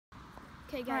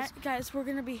Okay, guys. Alright, guys, we're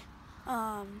gonna be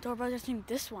doorbell testing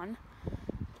this one.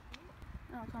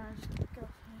 Oh, Connor, just go here.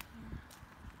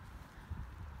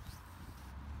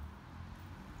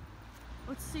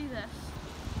 Let's see this.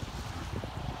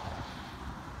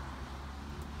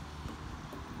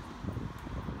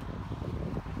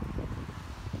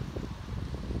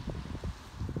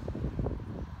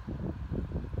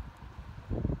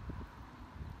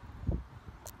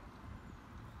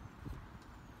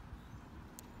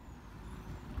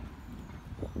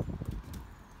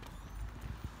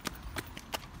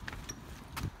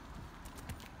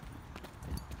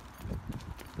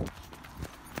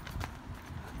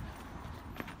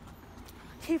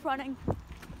 Keep running.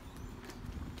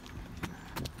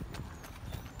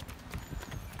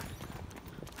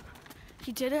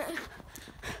 He did it.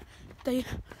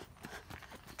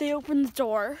 They opened the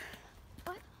door.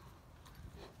 What?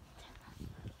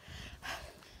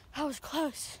 That was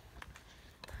close.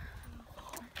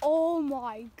 Oh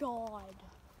my god.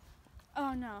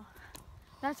 Oh no.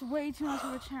 That's way too much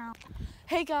of a challenge.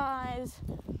 Hey guys.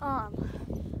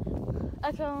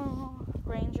 Echo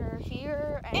Ranger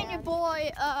here, And your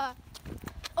boy,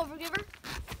 Overgiver.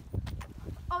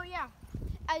 Oh yeah,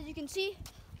 as you can see,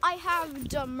 I have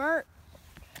the merch.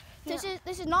 This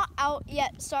is not out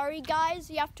yet. Sorry guys,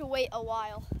 you have to wait a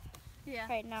while. Yeah.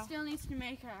 Right now. Still needs to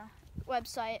make a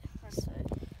Website. So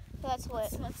that's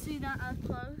lit. Let's see that up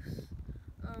close.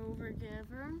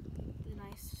 Overgiver. The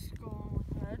nice skull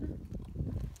hood.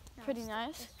 Pretty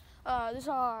nice. This is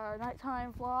our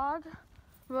nighttime vlog.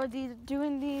 We'll be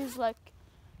doing these like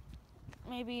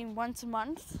maybe once a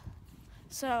month.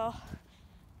 So,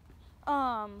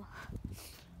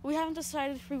 we haven't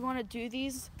decided if we want to do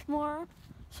these more.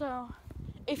 So,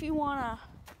 if you wanna,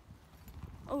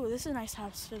 oh, this is a nice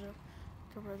house to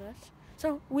cover this.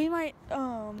 So we might,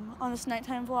 on this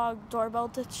nighttime vlog, doorbell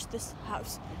ditch this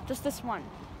house, just this one.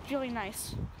 It's really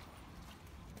nice.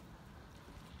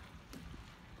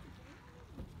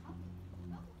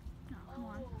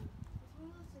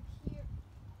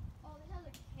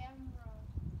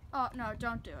 Oh, no,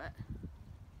 don't do it.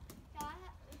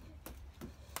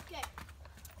 Okay.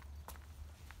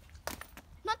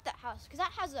 Not that house, because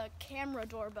that has a camera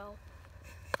doorbell.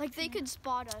 Like, they could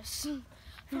spot us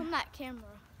from that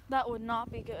camera. That would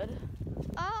not be good.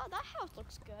 That house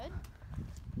looks good.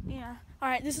 Yeah.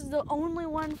 Alright, this is the only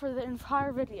one for the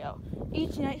entire video.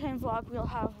 Each nighttime vlog, we'll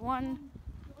have one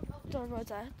doorbell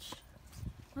ditch.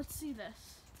 Let's see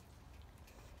this.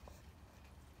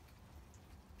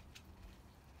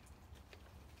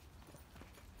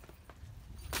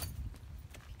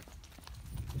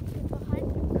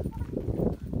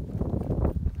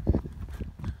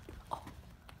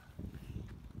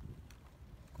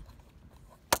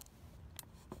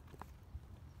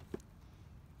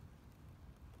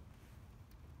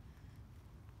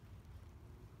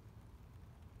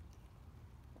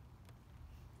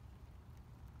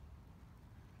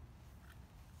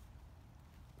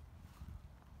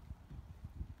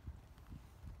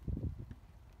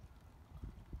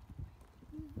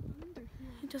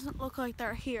 It doesn't look like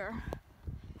they're here.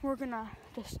 We're gonna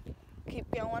just keep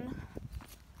going.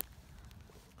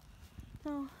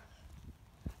 No.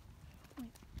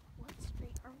 Wait, what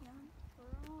street are we on?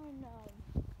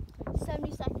 We're on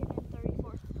 72nd and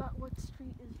 34th. But what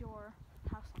street is your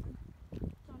house on?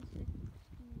 It's on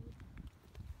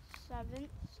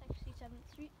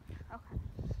 67th Street. Okay.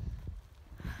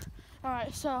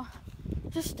 Alright, so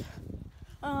just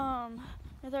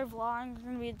another vlog. We're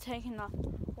gonna be taking a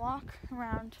walk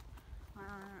around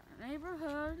our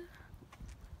neighborhood.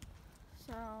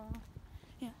 So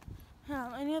yeah.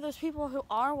 Any of those people who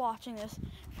are watching this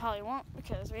probably won't,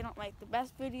 because we don't make the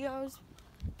best videos.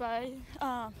 But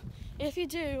if you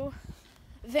do,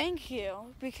 thank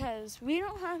you, because we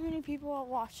don't have many people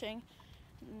watching.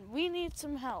 We need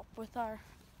some help with our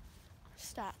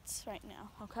stats right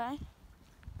now, okay?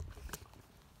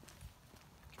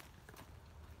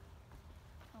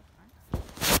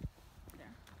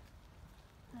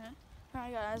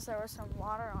 Alright guys, there was some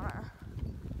water on our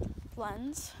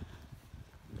lens.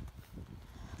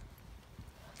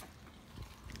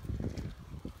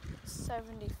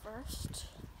 '71st.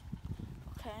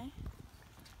 Okay.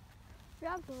 We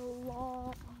have a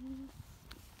long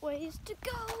ways to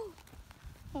go.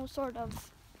 Well, sort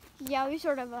of. Yeah, we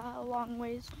sort of a long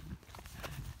ways.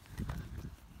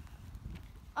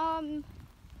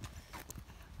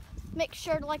 Make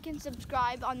sure to like and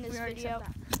subscribe on this video.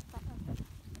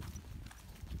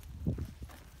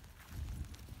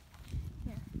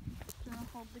 Here, I'm gonna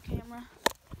hold the camera.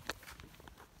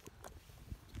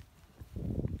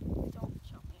 Don't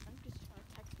show me. I'm just gonna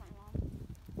text my mom.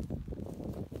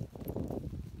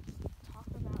 Talk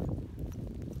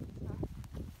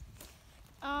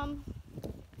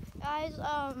Guys,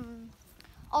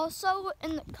 also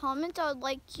in the comments, I would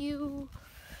like you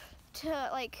to,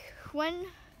 like, in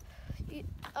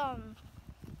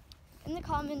the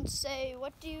comments say,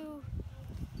 what do you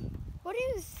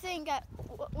think,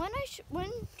 when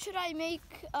should I make,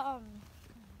 Tilting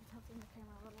the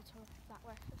camera a little to that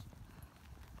way.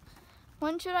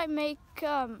 when should I make,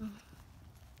 my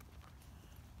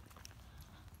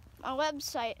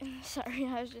website? Sorry,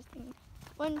 I was just thinking.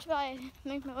 When should I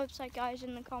make my website, guys?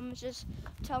 In the comments, just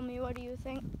tell me what do you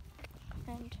think.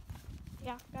 And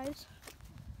yeah, guys.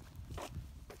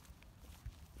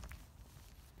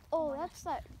 Oh, that's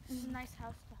that This is a nice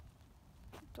house.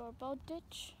 doorbell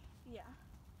ditch. Yeah.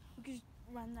 We could just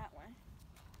run that way.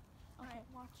 Okay. Alright,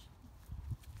 watch.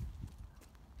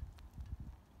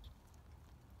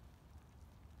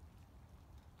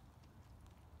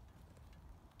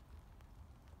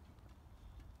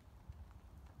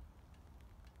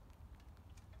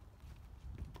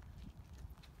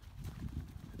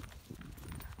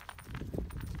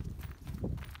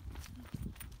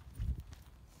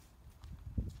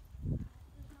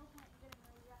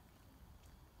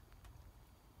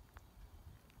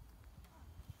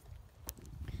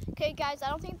 Okay, guys, I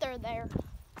don't think they're there.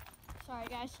 Sorry,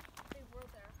 guys. They were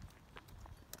there.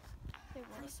 They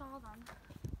I were. saw them.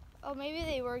 Oh, maybe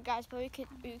they were, guys, but we can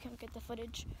get the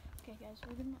footage. Okay, guys,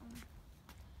 I'm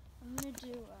gonna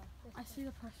do. I see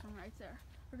the person right there.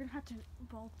 We're gonna have to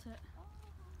bolt it.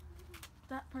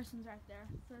 That person's right there.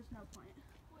 There's no point.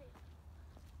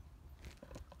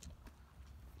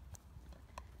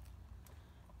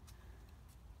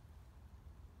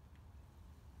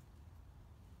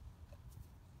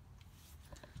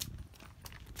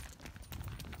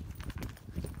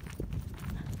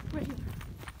 Right here.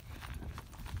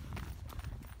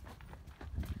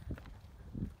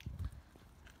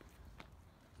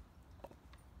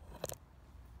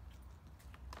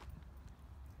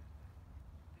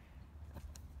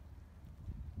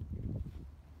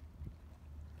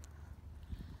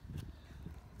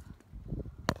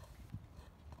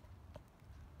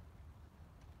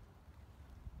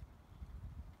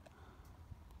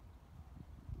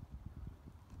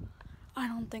 I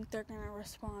don't think they're gonna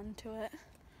respond to it.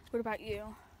 What about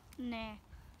you? Nah.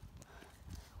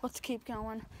 Let's keep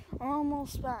going. We're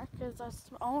almost back because that's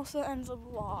almost the end of the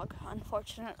vlog,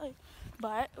 unfortunately.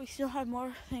 But we still have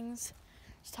more things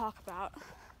to talk about.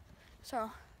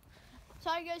 So,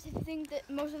 Sorry, guys, if you think that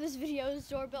most of this video is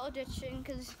doorbell ditching,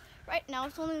 because right now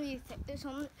it's one of the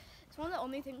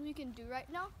only things we can do right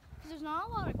now, because there's not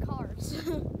a lot of cars.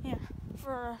 yeah,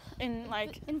 for in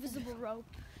like invisible rope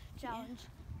challenge.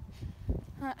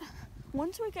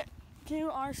 Once we get to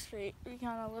our street, we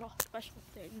got a little special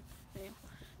thing.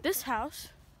 This house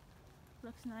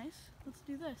looks nice. Let's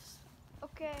do this.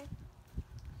 Okay.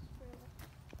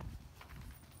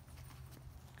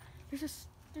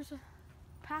 There's a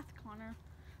path, Connor.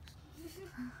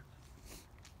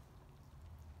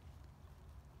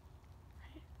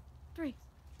 3.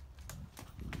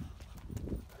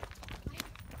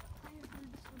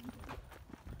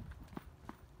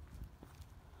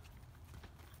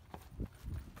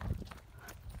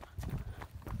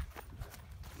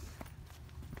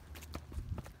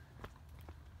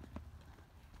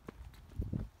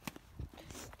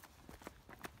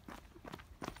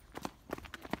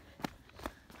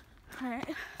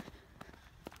 Alright.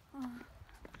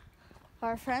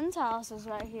 Our friend's house is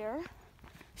right here.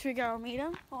 Should we go meet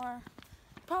him? Or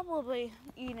probably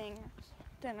eating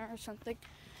dinner or something.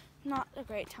 Not a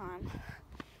great time.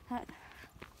 Alright.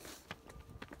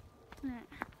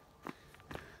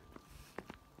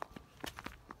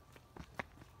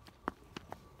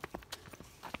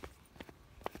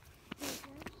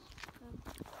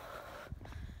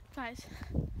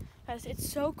 Guys,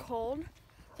 it's so cold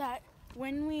that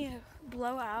when we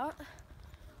blow out,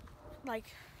 like,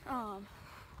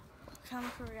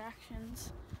 chemical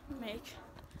reactions make,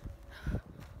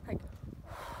 like,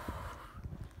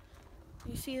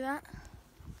 you see that?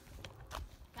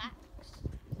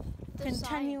 The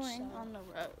Continuing sign, so. on the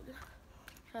road.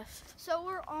 Just So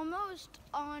we're almost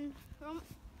on.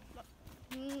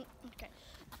 Okay,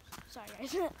 sorry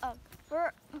guys.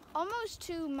 We're almost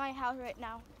to my house right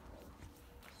now.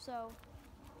 So,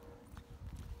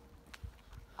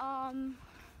 I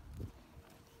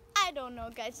don't know,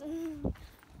 guys,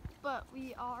 but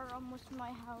we are almost to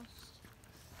my house.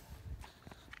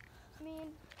 I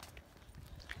mean,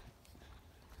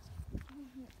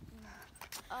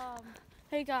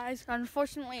 hey guys,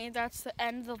 unfortunately that's the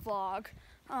end of the vlog.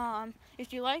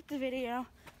 If you liked the video,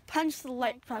 punch the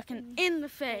like button in the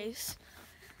face.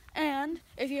 And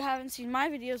if you haven't seen my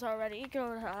videos already,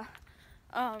 go to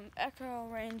Echo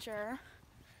Ranger,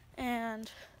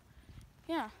 and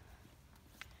yeah.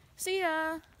 See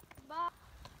ya. Bye.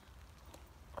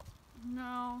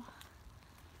 No,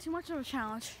 too much of a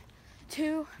challenge.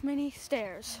 Too many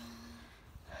stairs.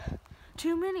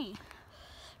 Too many.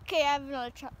 Okay, I have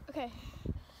another try. Okay,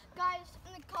 guys,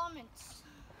 in the comments,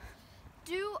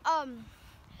 do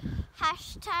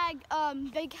hashtag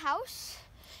big house.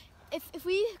 If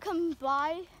we come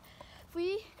by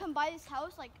this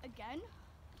house like again,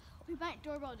 we might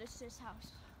doorbell this house.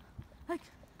 Like,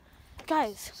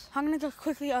 guys, I'm gonna go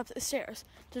quickly up the stairs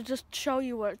to just show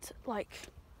you what it's like.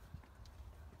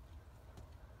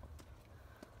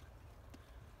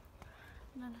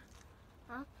 And then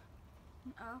up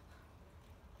and up.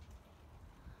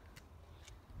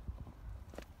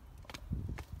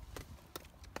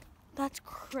 That's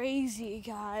crazy,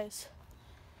 guys.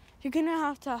 You're gonna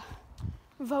have to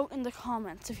vote in the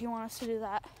comments if you want us to do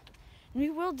that. And we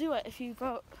will do it if you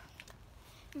vote.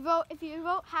 If you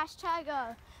vote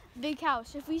hashtag big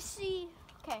house. If we see,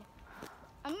 okay,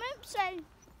 I'm gonna say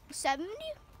 70,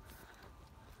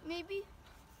 maybe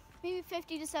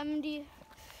 50 to 70.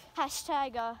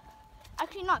 Hashtag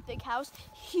actually not big house,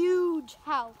 huge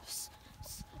house.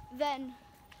 Then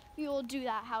we will do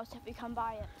that house if we come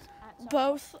by it.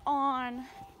 Both on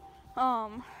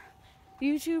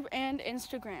YouTube and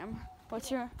Instagram.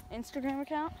 What's your Instagram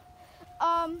account?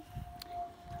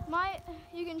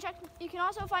 You can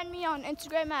also find me on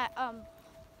Instagram at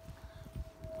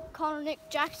Connor Nick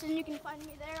Jackson. You can find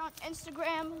me there on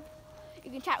Instagram.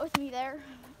 You can chat with me there.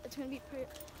 It'll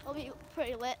be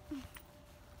pretty lit.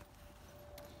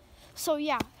 So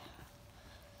yeah,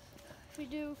 if we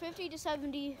do 50 to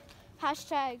 70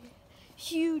 hashtag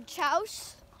huge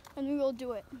house, and we will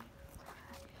do it.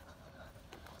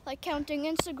 Like counting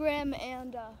Instagram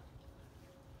and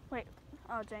Wait,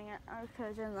 oh dang it, I could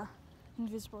have done the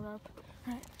invisible rope.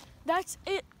 Alright, that's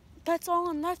it. That's all,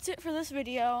 and that's it for this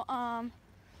video.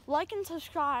 Like and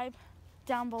subscribe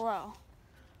down below.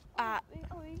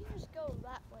 we can just go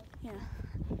that way. Yeah,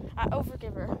 at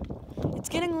Overgiver. It's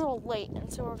getting a little late,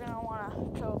 and so we're gonna wanna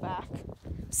go back.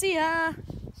 See ya!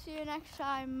 See you next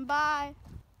time. Bye.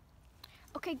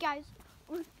 Okay, guys.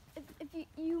 If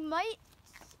you might,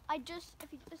 if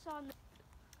you just saw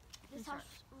this house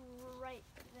right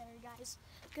there, guys,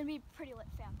 it's gonna be pretty lit,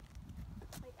 fam.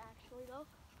 Like actually though,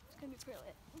 it's gonna be pretty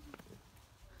lit. It's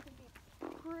gonna be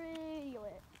pretty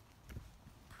lit.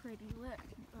 Pretty lit.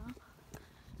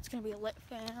 It's gonna be lit,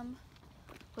 fam.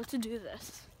 Let's do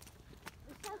this.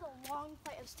 This has a long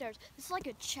flight of stairs. This is like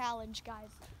a challenge, guys.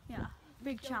 Yeah,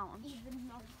 big challenge.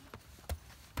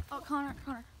 Oh, Connor,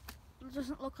 it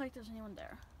doesn't look like there's anyone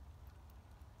there.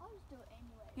 I'll just do it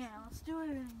anyway. Yeah, let's do it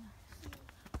anyway.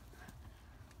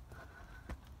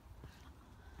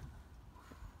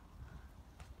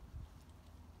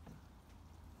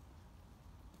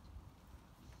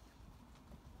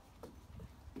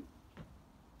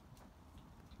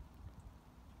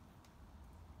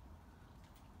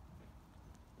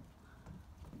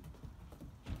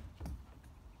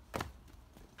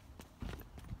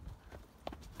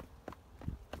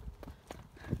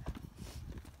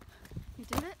 You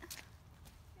did it?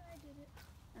 Yeah, I did it.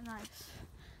 Nice.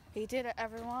 You did it,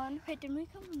 everyone. Wait, didn't we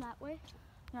come from that way?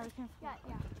 Yeah, we came from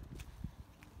Yeah.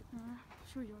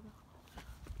 Should we go?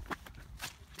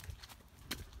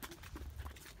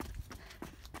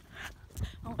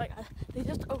 Oh my god, they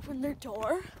just opened their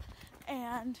door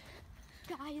and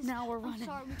Guys, now we're running. I'm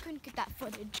sorry, we couldn't get that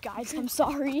footage, guys. I'm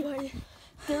sorry.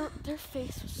 Their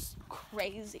face was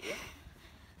crazy.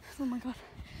 Oh my god,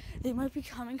 they might be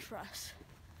coming for us.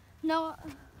 No,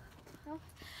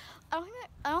 I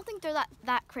don't think they're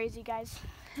that crazy, guys.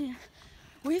 Yeah.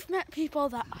 We've met people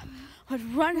that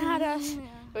would run at us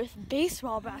with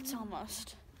baseball bats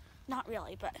almost. Not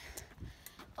really, but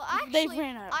Well, actually, they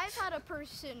ran at us. I've had a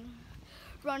person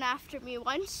run after me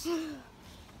once.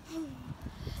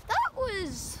 That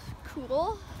was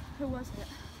cool. Who was it?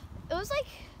 It was like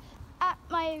at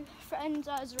my friend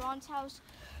Zeron's house.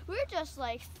 We were just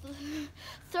like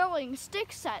throwing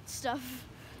sticks at stuff.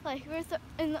 Like we were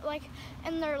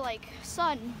in their like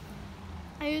son.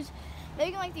 And he was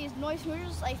making like these noises. We were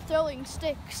just like throwing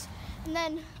sticks. And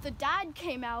then the dad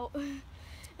came out and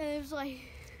it was like,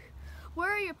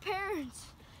 "Where are your parents?"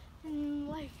 And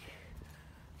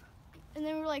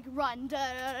then we were like, "Run!" Da,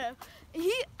 da, da.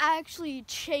 He actually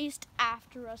chased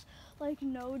after us, like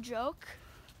no joke.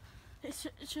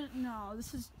 No,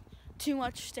 this is too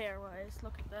much stairways.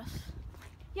 Look at this.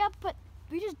 Yeah, but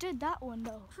we just did that one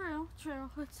though. True.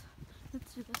 Let's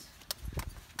do this.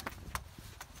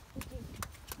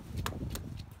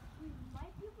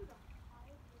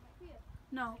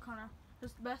 No, Connor.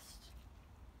 It's best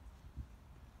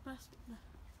because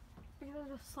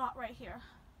there's a slot right here.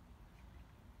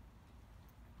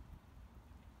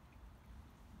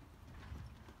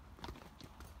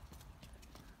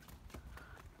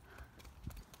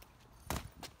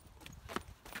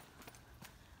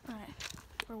 Alright,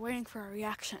 we're waiting for a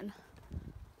reaction.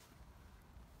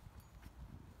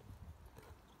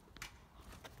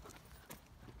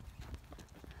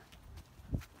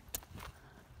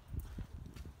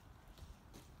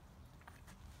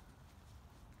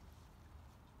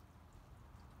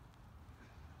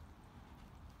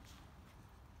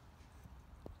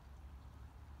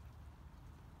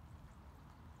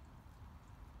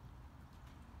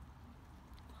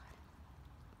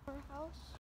 Our house.